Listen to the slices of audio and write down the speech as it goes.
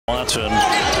Johnson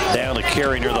down to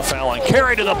Carey near the foul line.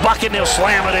 Carey to the bucket, and he'll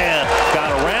slam it in.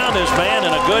 Got around his man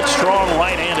and a good, strong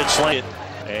right-handed slam.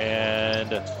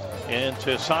 And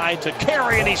into side to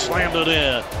Carey, and he slammed it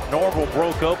in. Norville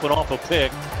broke open off a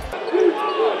pick.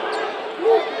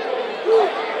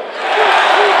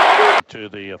 To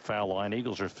the foul line.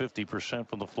 Eagles are 50%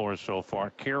 from the floor so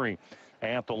far. Carey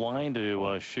at the line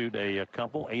to shoot a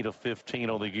couple. 8 of 15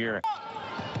 on the year.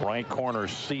 Right corner,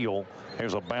 Seal.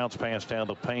 Here's a bounce pass down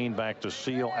the pane, back to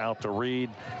Seal, out to Reed.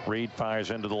 Reed fires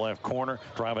into the left corner.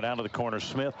 Drive it out of the corner.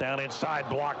 Smith down inside,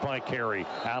 blocked by Carey.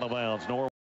 Out of bounds. Norville.